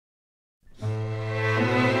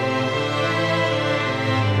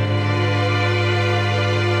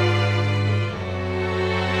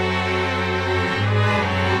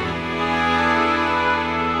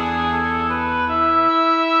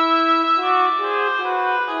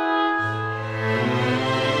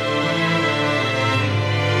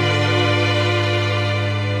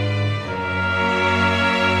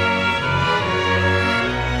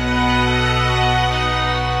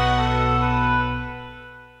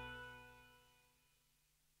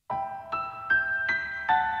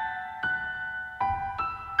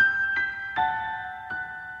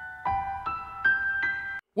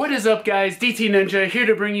What is up, guys? DT Ninja here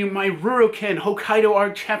to bring you my RuroKen Hokkaido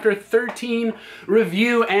Arc Chapter 13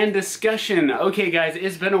 review and discussion. Okay guys,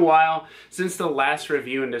 it's been a while since the last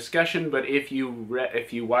review and discussion, but if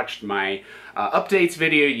you watched my updates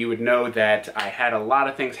video, you would know that I had a lot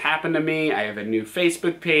of things happen to me. I have a new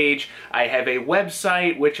Facebook page, I have a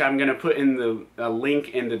website, which I'm going to put in the link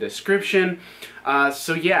in the description.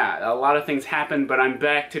 So yeah, a lot of things happened, but I'm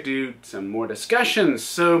back to do some more discussions.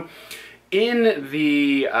 So in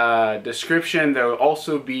the description, there will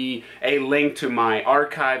also be a link to my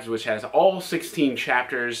archives, which has all 16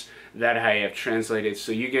 chapters that I have translated,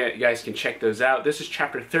 so you guys can check those out. This is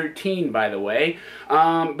chapter 13, by the way.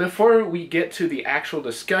 Before we get to the actual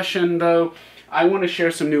discussion, though, I want to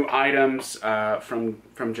share some new items from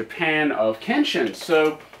Japan of Kenshin.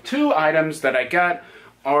 So, two items that I got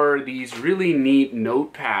are these really neat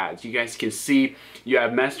notepads. You guys can see you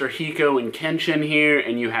have Master Hiko and Kenshin here,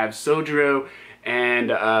 and you have Sojiro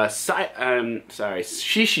and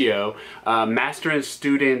Shishio, master and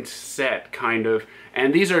student set, kind of.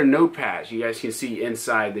 And these are notepads. You guys can see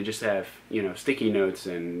inside they just have, you know, sticky notes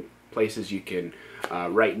and places you can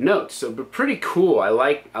write notes. So, but pretty cool. I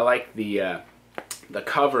like the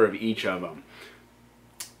cover of each of them.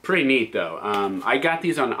 Pretty neat though. I got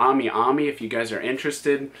these on Ami if you guys are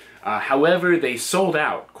interested. However, they sold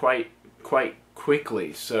out quite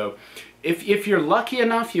quickly. So if you're lucky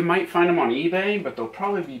enough, you might find them on eBay, but they'll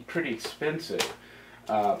probably be pretty expensive.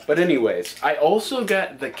 But anyways, I also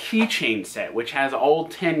got the keychain set, which has all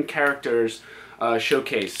 10 characters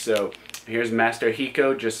showcased. So here's Master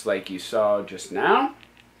Hiko, just like you saw just now.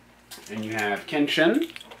 And you have Kenshin.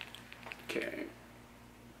 Okay.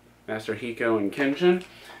 Master Hiko and Kenshin.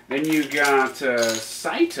 Then you got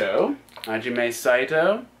Saito, Hajime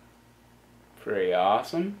Saito. Pretty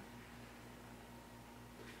awesome.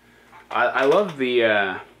 I love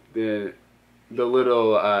the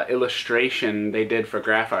little illustration they did for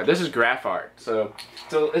graph art. This is graph art, so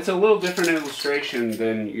it's a little different illustration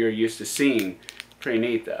than you're used to seeing. Pretty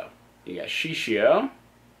neat though. You got Shishio.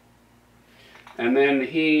 And then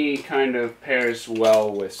he kind of pairs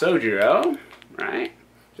well with Sojiro, right?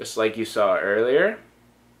 Just like you saw earlier.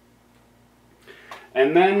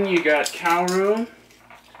 And then you got Kaoru.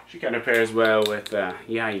 She kind of pairs well with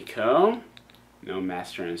Yahiko. No,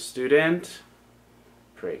 master and student.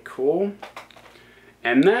 Pretty cool.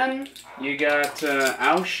 And then you got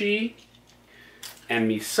Aoshi and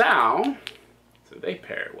Misao. So they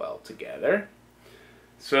pair well together.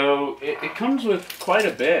 So it comes with quite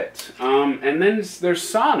a bit. And then there's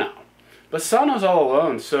Sano. But Sano's all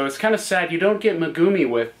alone, so it's kind of sad you don't get Megumi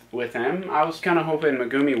with him. I was kind of hoping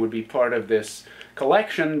Megumi would be part of this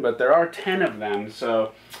collection, but there are 10 of them,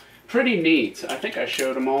 so pretty neat. I think I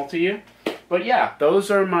showed them all to you. But yeah, those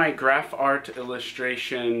are my graph art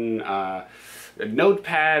illustration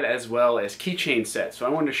notepad as well as keychain set. So I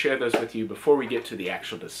wanted to share those with you before we get to the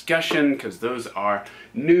actual discussion, because those are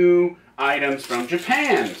new items from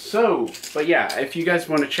Japan. So, but yeah, if you guys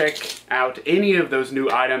want to check out any of those new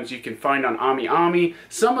items, you can find on Ami.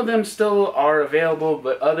 Some of them still are available,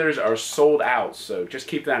 but others are sold out, so just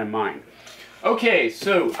keep that in mind. Okay,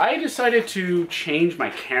 so I decided to change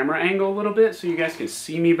my camera angle a little bit so you guys can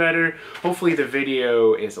see me better. Hopefully the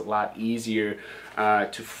video is a lot easier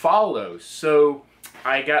to follow. So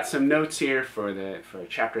I got some notes here for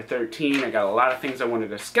chapter 13. I got a lot of things I want to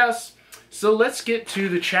discuss. So let's get to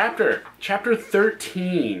the chapter. Chapter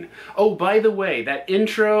 13. Oh, by the way, that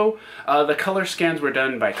intro, the color scans were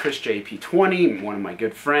done by Ch.13, one of my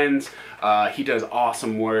good friends. He does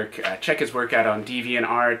awesome work. Check his work out on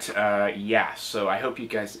DeviantArt. Yeah, so I hope you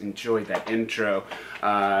guys enjoyed that intro.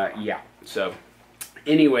 Yeah, so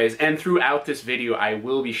anyways, and throughout this video I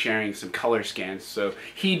will be sharing some color scans, so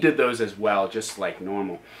he did those as well, just like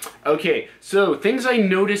normal. Okay, so things I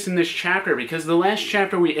noticed in this chapter, because the last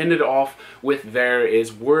chapter we ended off with there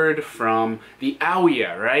is word from the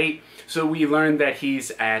Aoya, right? So we learned that he's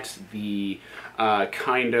at the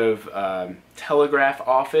kind of telegraph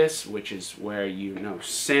office, which is where you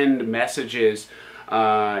send messages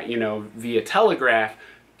via telegraph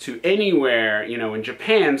to anywhere, in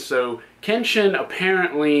Japan. So Kenshin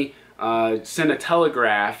apparently sent a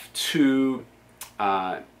telegraph to,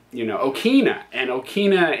 Okina. And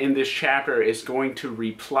Okina in this chapter is going to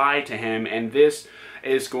reply to him, and this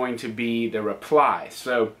is going to be the reply.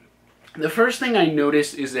 So the first thing I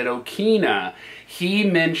noticed is that Okina, he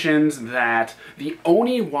mentions that the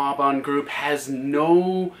Oni Waban group has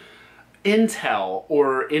no intel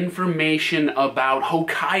or information about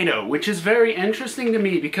Hokkaido, which is very interesting to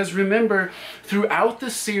me because remember, throughout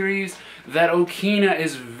the series that Okina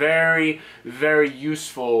is very, very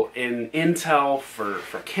useful in intel for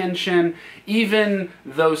Kenshin, even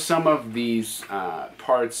though some of these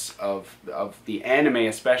parts of the anime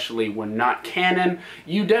especially were not canon.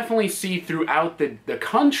 You definitely see throughout the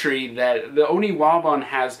country that the Oniwaban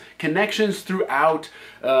has connections throughout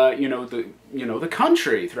the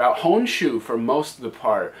country, throughout Honshu for most of the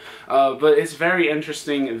part. But it's very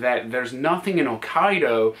interesting that there's nothing in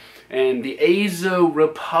Hokkaido, and the Ezo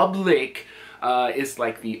Republic is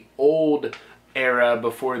like the old era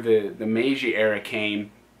before the Meiji era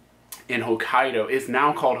came in Hokkaido. It's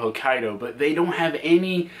now called Hokkaido, but they don't have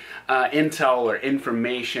any intel or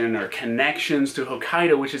information or connections to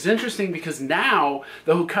Hokkaido, which is interesting because now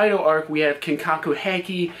the Hokkaido arc, we have Kinkaku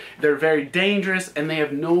Heki. They're very dangerous and they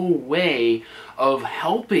have no way of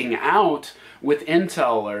helping out with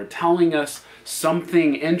intel or telling us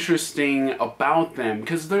something interesting about them,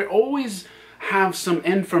 because they're always have some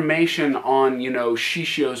information on,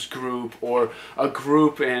 Shishio's group or a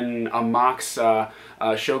group in Amakusa,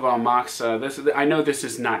 Shogun Amakusa. I know this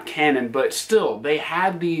is not canon, but still, they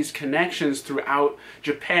had these connections throughout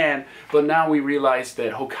Japan, but now we realize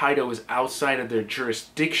that Hokkaido is outside of their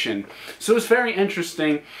jurisdiction. So it's very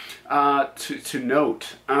interesting to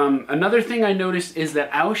note. Another thing I noticed is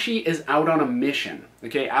that Aoshi is out on a mission.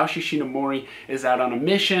 Okay, Aoshi Shinomori is out on a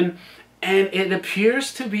mission, and it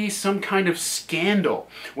appears to be some kind of scandal.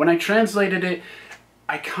 When I translated it,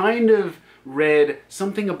 I kind of read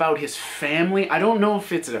something about his family. I don't know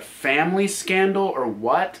if it's a family scandal or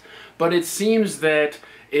what, but it seems that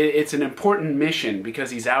it's an important mission because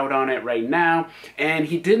he's out on it right now. And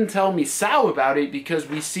he didn't tell Misao about it because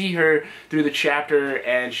we see her through the chapter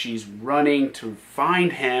and she's running to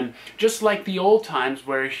find him, just like the old times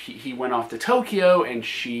where he went off to Tokyo and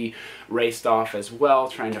she raced off as well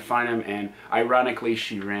trying to find him, and ironically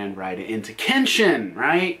she ran right into Kenshin,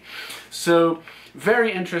 right? So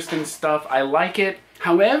very interesting stuff. I like it.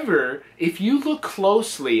 However, if you look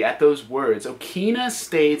closely at those words, Okina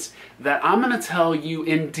states that I'm going to tell you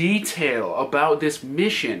in detail about this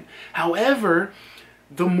mission. However,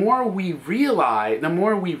 the more we realize, the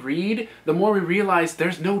more we read, the more we realize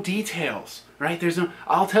there's no details, right? There's no,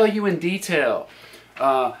 I'll tell you in detail.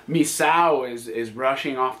 Misao is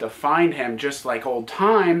rushing off to find him just like old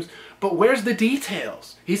times, but where's the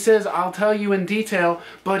details? He says, I'll tell you in detail,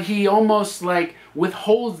 but he almost like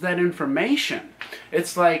withholds that information.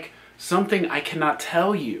 It's like something I cannot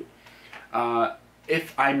tell you.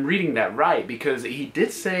 If I'm reading that right, because he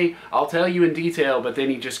did say, I'll tell you in detail, but then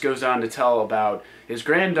he just goes on to tell about his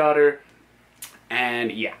granddaughter,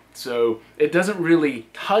 and yeah, so it doesn't really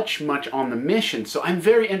touch much on the mission. So I'm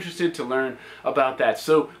very interested to learn about that.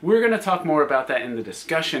 So we're going to talk more about that in the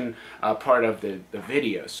discussion part of the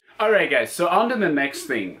videos. Alright guys, so on to the next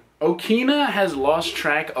thing. Okina has lost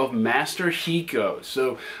track of Master Hiko.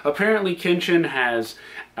 So apparently Kenshin has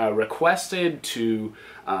requested to,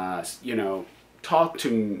 talk to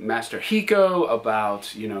Master Hiko about,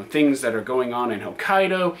 things that are going on in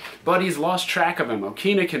Hokkaido, but he's lost track of him.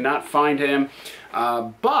 Okina cannot find him,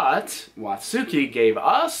 but Watsuki gave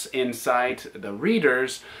us insight, the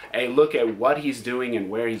readers, a look at what he's doing and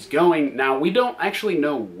where he's going. Now, we don't actually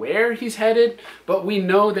know where he's headed, but we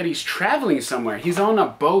know that he's traveling somewhere. He's on a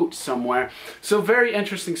boat somewhere. So very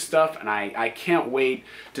interesting stuff, and I can't wait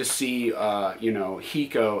to see,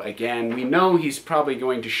 Hiko again. We know he's probably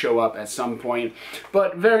going to show up at some point,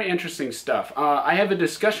 but very interesting stuff. I have a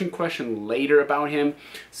discussion question later about him,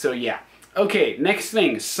 so yeah. Okay, next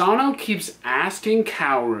thing. Sano keeps asking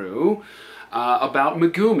Kaoru about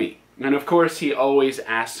Megumi. And of course, he always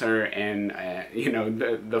asks her in,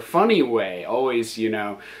 the funny way. Always,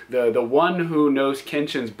 the one who knows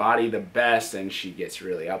Kenshin's body the best, and she gets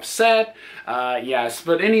really upset. Yes,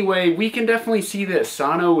 but anyway, we can definitely see that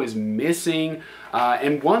Sano is missing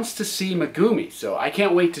and wants to see Megumi. So I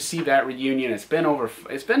can't wait to see that reunion. It's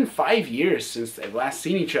been 5 years since they've last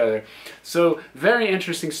seen each other. So very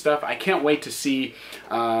interesting stuff. I can't wait to see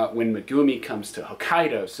when Megumi comes to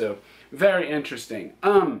Hokkaido. So very interesting.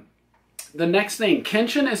 The next thing,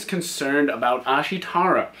 Kenshin is concerned about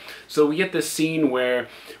Ashitaro. So we get this scene where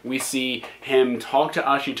we see him talk to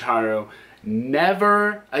Ashitaro.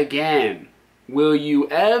 Never again will you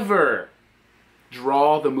ever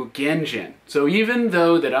draw the Mugenjin. So even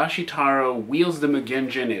though that Ashitaro wields the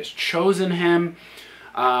Mugenjin, has chosen him,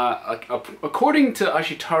 according to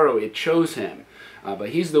Ashitaro, it chose him,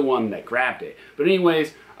 but he's the one that grabbed it. But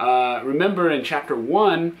anyways, remember in chapter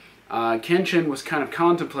 1, Kenshin was kind of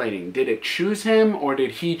contemplating, did it choose him or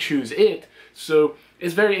did he choose it? So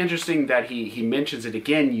it's very interesting that he mentions it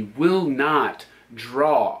again. You will not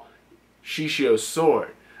draw Shishio's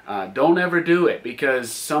sword. Don't ever do it,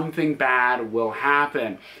 because something bad will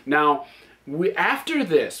happen. Now, after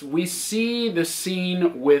this, we see the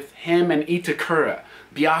scene with him and Itakura,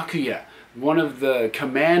 Byakuya, one of the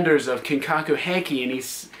commanders of Kinkaku Heki, and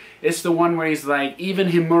it's the one where he's like, even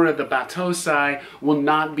Himura the Batosai will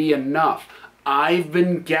not be enough. I've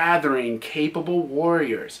been gathering capable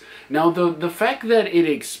warriors. Now, the fact that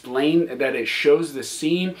it shows the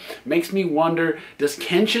scene makes me wonder, does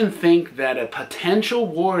Kenshin think that a potential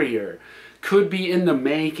warrior could be in the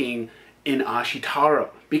making in Ashitaro?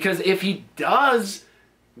 Because if he does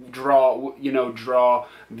draw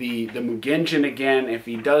the Mugenjin again, if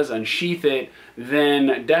he does unsheath it,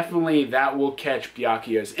 then definitely that will catch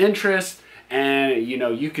Byakuya's interest. And,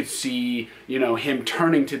 you could see, him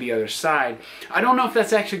turning to the other side. I don't know if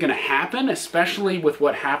that's actually going to happen, especially with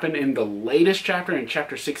what happened in the latest chapter, in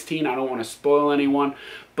chapter 16. I don't want to spoil anyone,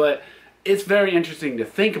 but it's very interesting to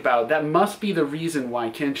think about. That must be the reason why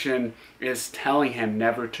Kenshin is telling him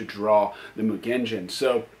never to draw the Mugenjin.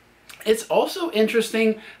 So it's also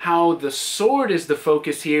interesting how the sword is the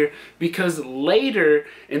focus here, because later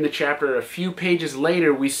in the chapter, a few pages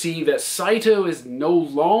later, we see that Saito is no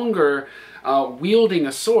longer wielding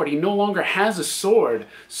a sword. He no longer has a sword,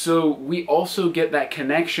 so we also get that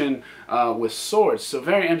connection with swords. So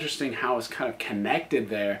very interesting how it's kind of connected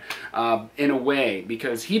there in a way,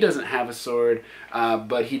 because he doesn't have a sword,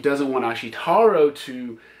 but he doesn't want Ashitaro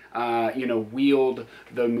to wield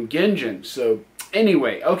the Mugenjin. So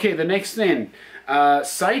anyway, okay, the next thing,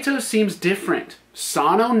 Saito seems different.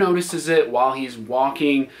 Sano notices it while he's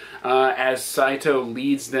walking as Saito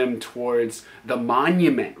leads them towards the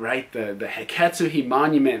monument, right? The Heketsuhi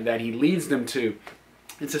monument that he leads them to.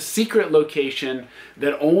 It's a secret location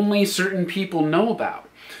that only certain people know about.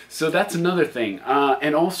 So that's another thing.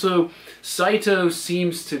 And also, Saito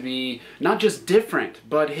seems to be not just different,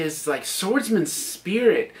 but his swordsman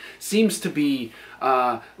spirit seems to be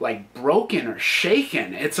broken or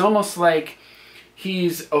shaken. It's almost like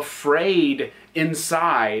he's afraid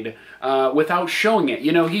inside without showing it.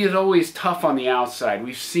 He is always tough on the outside.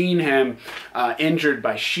 We've seen him injured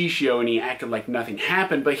by Shishio and he acted like nothing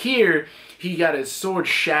happened. But here, he got his sword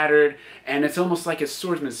shattered, and it's almost like his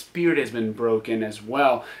swordsman's spirit has been broken as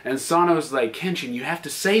well. And Sano's like, Kenshin, you have to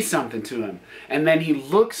say something to him. And then he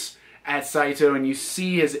looks at Saito, and you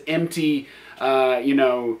see his empty,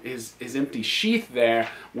 his empty sheath there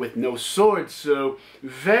with no sword. So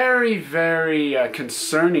very, very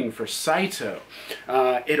concerning for Saito.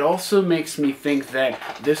 It also makes me think that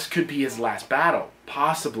this could be his last battle,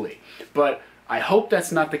 possibly. But I hope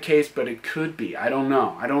that's not the case, but it could be. I don't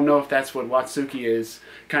know. I don't know if that's what Watsuki is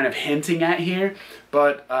kind of hinting at here,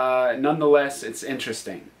 but nonetheless, it's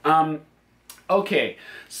interesting. Okay,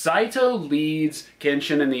 Saito leads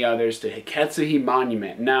Kenshin and the others to Heketsuhi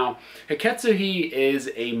Monument. Now, Heketsuhi is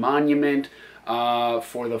a monument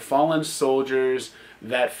for the fallen soldiers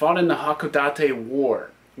that fought in the Hakodate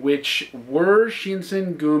War, which were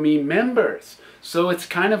Shinsengumi members. So it's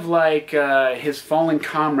kind of like his fallen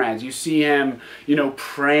comrades. You see him,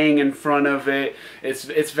 praying in front of it.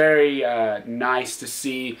 It's very nice to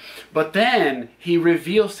see. But then he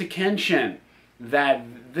reveals to Kenshin that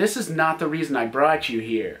this is not the reason I brought you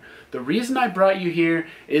here. The reason I brought you here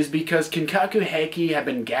is because Kinkaku Heki have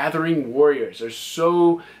been gathering warriors, or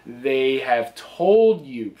so they have told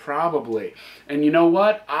you, probably. And you know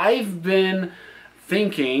what? I've been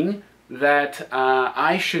thinking that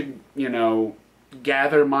I should,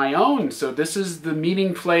 gather my own. So this is the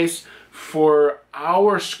meeting place for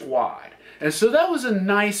our squad. And so that was a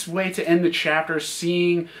nice way to end the chapter,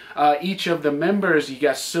 seeing each of the members. You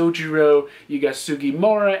got Sojiro, you got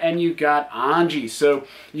Sugimura, and you got Anji. So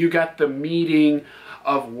you got the meeting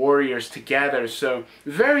of warriors together. So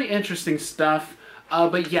very interesting stuff.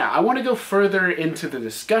 But yeah, I want to go further into the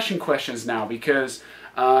discussion questions now, because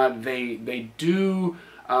they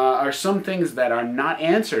are some things that are not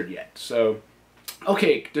answered yet. So,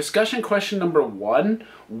 okay, discussion question number 1.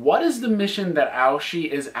 What is the mission that Aoshi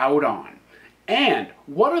is out on? And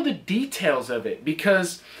what are the details of it?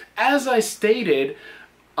 Because, as I stated,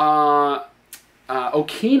 Okina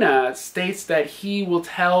states that he will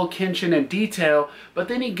tell Kenshin in detail, but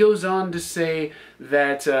then he goes on to say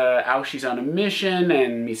that Aoshi's on a mission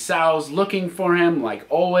and Misao's looking for him, like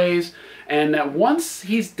always, and that once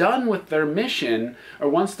he's done with their mission, or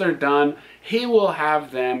once they're done, he will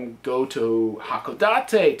have them go to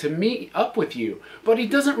Hakodate to meet up with you. But he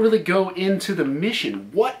doesn't really go into the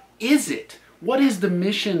mission. What is it? What is the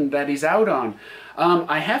mission that he's out on?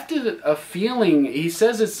 I have a feeling, he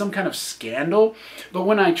says it's some kind of scandal, but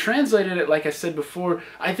when I translated it, like I said before,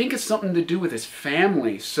 I think it's something to do with his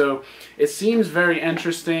family. So it seems very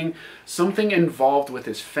interesting, something involved with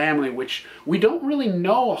his family, which we don't really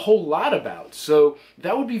know a whole lot about. So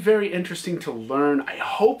that would be very interesting to learn. I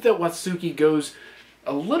hope that Watsuki goes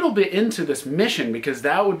a little bit into this mission, because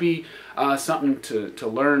that would be something to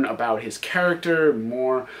learn about his character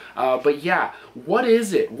more. But yeah, what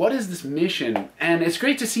is it? What is this mission? And it's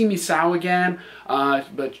great to see Misao again,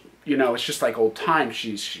 but you know, it's just like old times.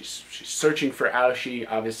 She's searching for Aoshi.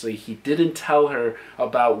 Obviously, he didn't tell her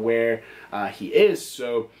about where he is,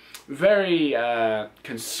 so very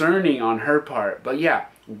concerning on her part. But yeah,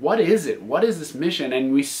 what is it? What is this mission?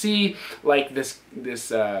 And we see like this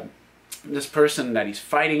person that he's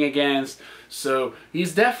fighting against. So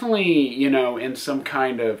he's definitely, you know, in some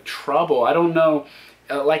kind of trouble. I don't know,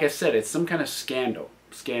 like I said, it's some kind of scandal,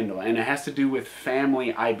 and it has to do with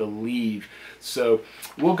family, I believe. So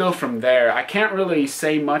we'll go from there. I can't really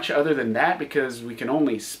say much other than that, because we can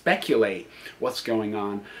only speculate what's going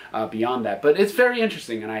on beyond that. But it's very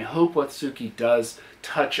interesting, and I hope Watsuki does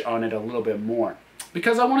touch on it a little bit more,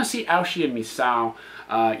 because I want to see Aoshi and Misao,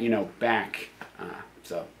 you know, back.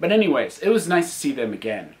 But anyways, it was nice to see them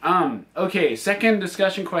again. Okay, second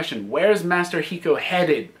discussion question. Where's Master Hiko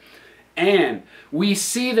headed? And we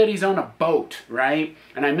see that he's on a boat, right?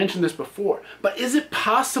 And I mentioned this before. But is it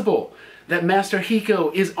possible that Master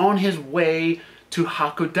Hiko is on his way to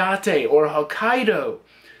Hakodate or Hokkaido?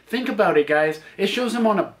 Think about it, guys. It shows him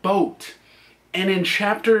on a boat. And in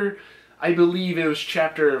chapter, I believe it was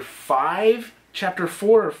chapter 5, chapter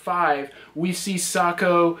 4 or 5, we see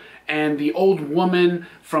Sako and the old woman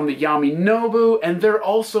from the Yaminobu, and they're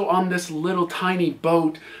also on this little tiny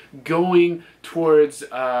boat going towards,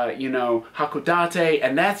 you know, Hakodate,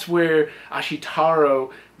 and that's where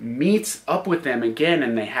Ashitaro meets up with them again,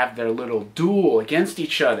 and they have their little duel against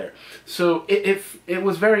each other. So it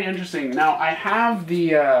was very interesting. Now, I have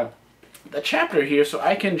the chapter here, so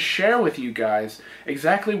I can share with you guys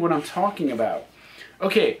exactly what I'm talking about.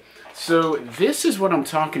 Okay, so this is what I'm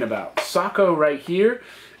talking about. Sako right here.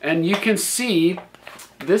 And you can see,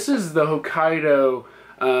 this is the Hokkaido,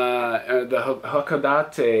 the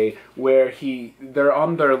Hakodate, where they're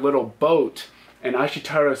on their little boat, and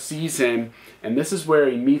Ashitaro sees him, and this is where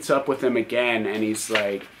he meets up with him again, and he's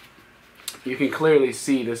like, you can clearly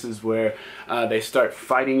see this is where they start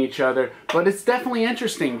fighting each other. But it's definitely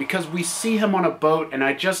interesting, because we see him on a boat, and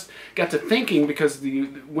I just got to thinking, because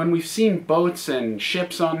when we've seen boats and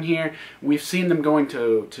ships on here, we've seen them going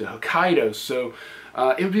to Hokkaido, so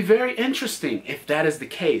it would be very interesting if that is the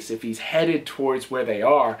case, if he's headed towards where they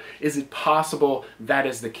are. Is it possible that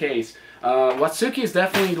is the case? Watsuki is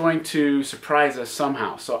definitely going to surprise us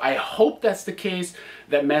somehow. So I hope that's the case,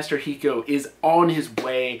 that Master Hiko is on his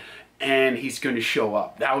way and he's going to show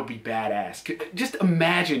up. That would be badass. Just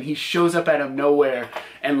imagine he shows up out of nowhere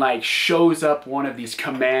and like shows up one of these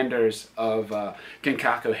commanders of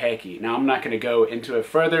Genkaku Heki. Now I'm not going to go into it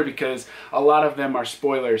further because a lot of them are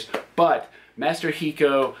spoilers, but Master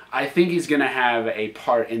Hiko, I think he's going to have a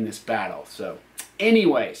part in this battle. So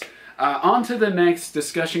anyways, on to the next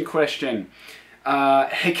discussion question.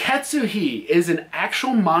 Hiketsuhi is an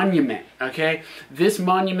actual monument, okay? This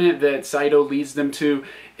monument that Saito leads them to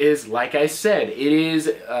is, like I said, it is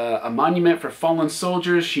a monument for fallen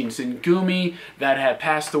soldiers, Shinsengumi, that have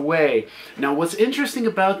passed away. Now, what's interesting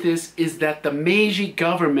about this is that the Meiji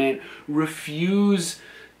government refused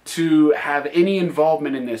to have any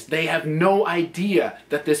involvement in this. They have no idea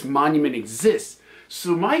that this monument exists.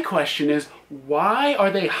 So my question is, why are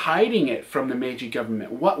they hiding it from the Meiji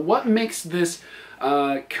government? What makes this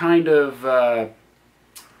kind of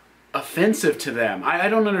offensive to them? I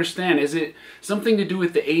don't understand. Is it something to do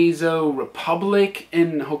with the Eizo Republic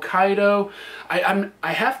in Hokkaido?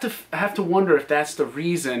 I have to wonder if that's the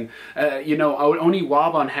reason. You know, only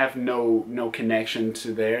Waban have no connection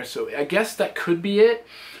to there, so I guess that could be it.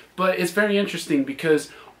 But it's very interesting because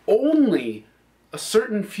only a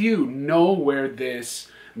certain few know where this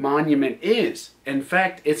monument is. In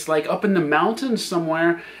fact, it's like up in the mountains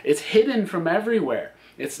somewhere. It's hidden from everywhere.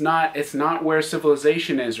 It's not where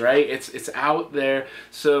civilization is, right? It's out there.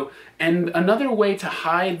 So, and another way to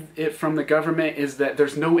hide it from the government is that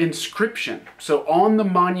there's no inscription. So on the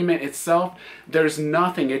monument itself, there's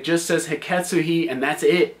nothing. It just says Hiketsuhi, and that's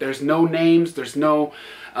it. There's no names. There's no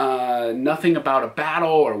nothing about a battle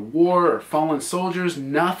or war or fallen soldiers.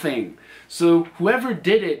 Nothing. So whoever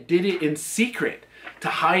did it in secret to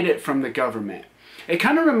hide it from the government. It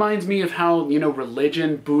kind of reminds me of how, you know,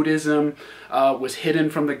 religion, Buddhism, was hidden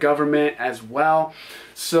from the government as well.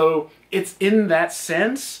 So it's in that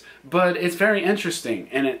sense, but it's very interesting.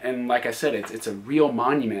 And like I said, it's a real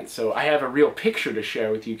monument. So I have a real picture to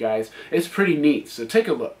share with you guys. It's pretty neat. So take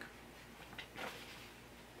a look.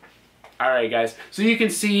 Alright guys, so you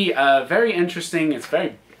can see, very interesting. It's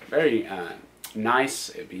very nice.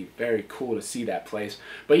 It'd be very cool to see that place.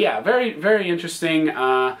 But yeah, very interesting.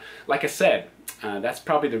 Like I said, that's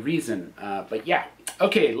probably the reason. But yeah.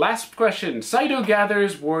 Okay, last question. Saito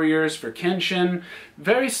gathers warriors for Kenshin,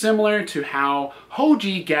 very similar to how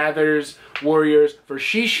Hoji gathers warriors for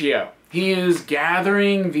Shishio. He is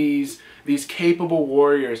gathering these capable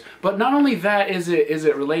warriors. But not only that is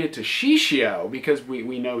it related to Shishio, because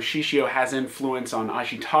we know Shishio has influence on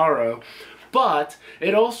Ashitaro, but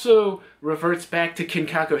it also reverts back to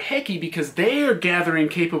Kinkaku Heki because they are gathering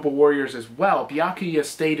capable warriors as well. Byakuya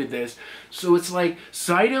stated this. So it's like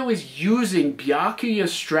Saito is using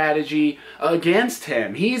Byakuya's strategy against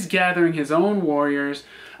him. He's gathering his own warriors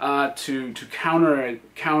to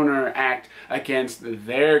counteract against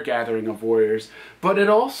their gathering of warriors. But it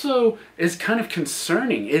also is kind of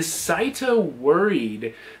concerning. Is Saito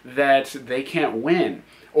worried that they can't win?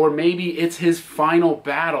 Or maybe it's his final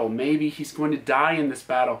battle. Maybe he's going to die in this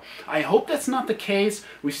battle. I hope that's not the case.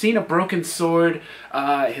 We've seen a broken sword,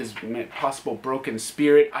 his possible broken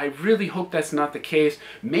spirit. I really hope that's not the case.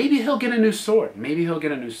 Maybe he'll get a new sword. Maybe he'll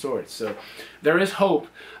get a new sword. So there is hope.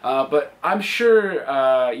 But I'm sure,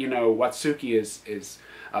 you know, Watsuki is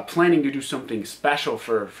planning to do something special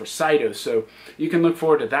for Saito. So you can look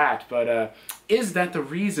forward to that. But is that the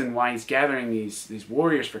reason why he's gathering these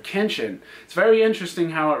warriors for Kenshin? It's very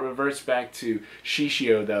interesting how it reverts back to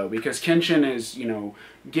Shishio, though, because Kenshin is, you know,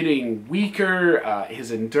 getting weaker, his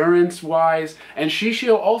endurance-wise, and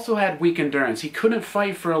Shishio also had weak endurance. He couldn't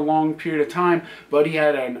fight for a long period of time, but he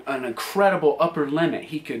had an incredible upper limit.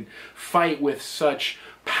 He could fight with such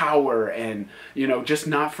power and, you know, just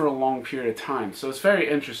not for a long period of time. So it's very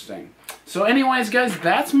interesting. So anyways, guys,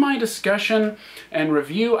 that's my discussion and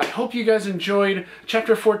review. I hope you guys enjoyed.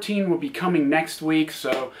 Chapter 14 will be coming next week,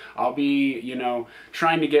 so I'll be, you know,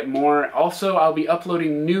 trying to get more. Also, I'll be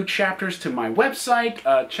uploading new chapters to my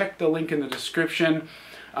website. Check the link in the description.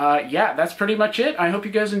 Yeah, that's pretty much it. I hope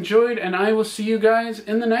you guys enjoyed, and I will see you guys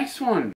in the next one.